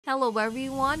Hello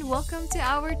everyone, welcome to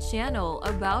our channel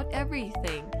about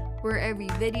everything, where every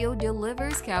video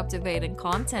delivers captivating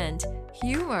content,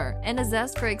 humor, and a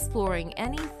zest for exploring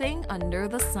anything under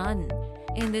the sun.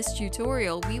 In this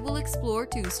tutorial, we will explore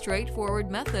two straightforward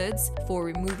methods for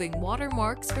removing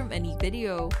watermarks from any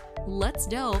video. Let's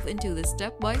delve into the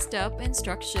step-by-step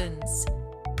instructions.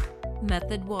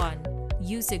 Method 1.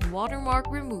 Using watermark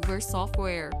remover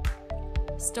software.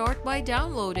 Start by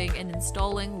downloading and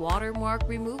installing watermark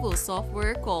removal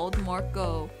software called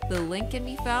MarkGo. The link can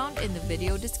be found in the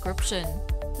video description.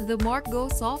 The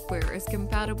MarkGo software is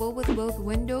compatible with both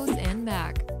Windows and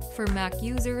Mac. For Mac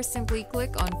users, simply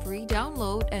click on free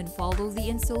download and follow the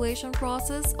installation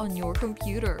process on your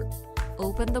computer.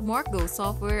 Open the MarkGo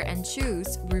software and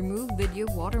choose Remove Video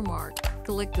Watermark.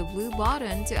 Click the blue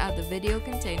button to add the video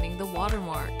containing the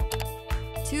watermark.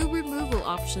 Two removal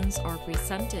options are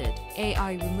presented: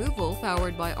 AI removal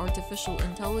powered by artificial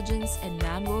intelligence and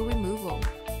manual removal.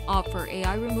 Opt for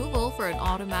AI removal for an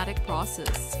automatic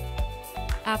process.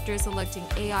 After selecting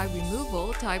AI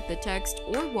removal, type the text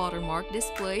or watermark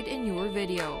displayed in your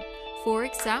video. For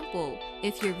example,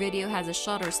 if your video has a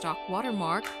Shutterstock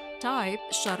watermark, type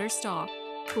Shutterstock.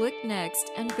 Click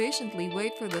Next and patiently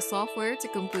wait for the software to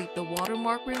complete the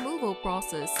watermark removal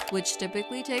process, which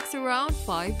typically takes around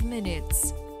 5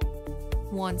 minutes.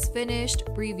 Once finished,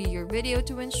 preview your video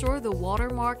to ensure the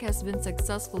watermark has been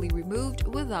successfully removed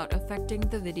without affecting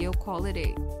the video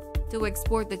quality. To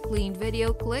export the cleaned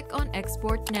video, click on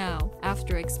Export Now.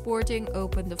 After exporting,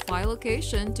 open the file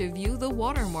location to view the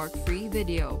watermark-free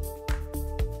video.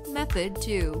 Method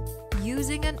 2.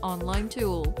 Using an online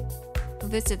tool.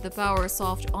 Visit the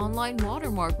PowerSoft online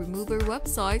watermark remover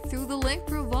website through the link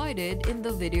provided in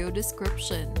the video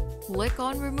description. Click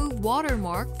on Remove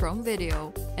Watermark from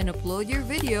Video and upload your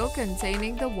video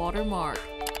containing the watermark.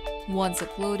 Once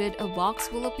uploaded, a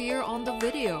box will appear on the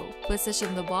video.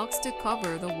 Position the box to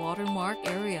cover the watermark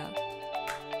area.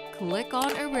 Click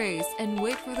on Erase and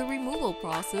wait for the removal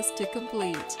process to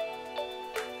complete.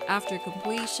 After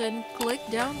completion, click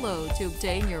Download to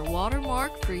obtain your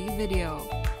watermark-free video.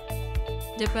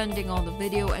 Depending on the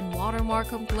video and watermark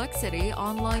complexity,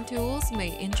 online tools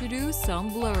may introduce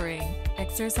some blurring.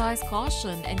 Exercise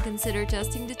caution and consider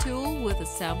testing the tool with a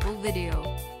sample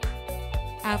video.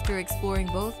 After exploring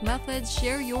both methods,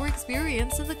 share your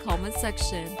experience in the comment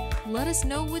section. Let us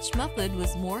know which method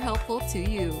was more helpful to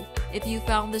you. If you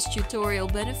found this tutorial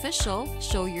beneficial,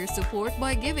 show your support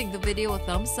by giving the video a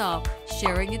thumbs up,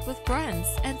 sharing it with friends,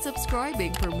 and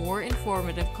subscribing for more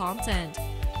informative content.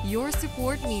 Your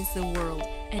support means the world,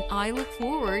 and I look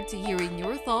forward to hearing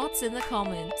your thoughts in the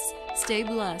comments. Stay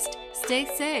blessed, stay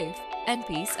safe, and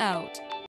peace out.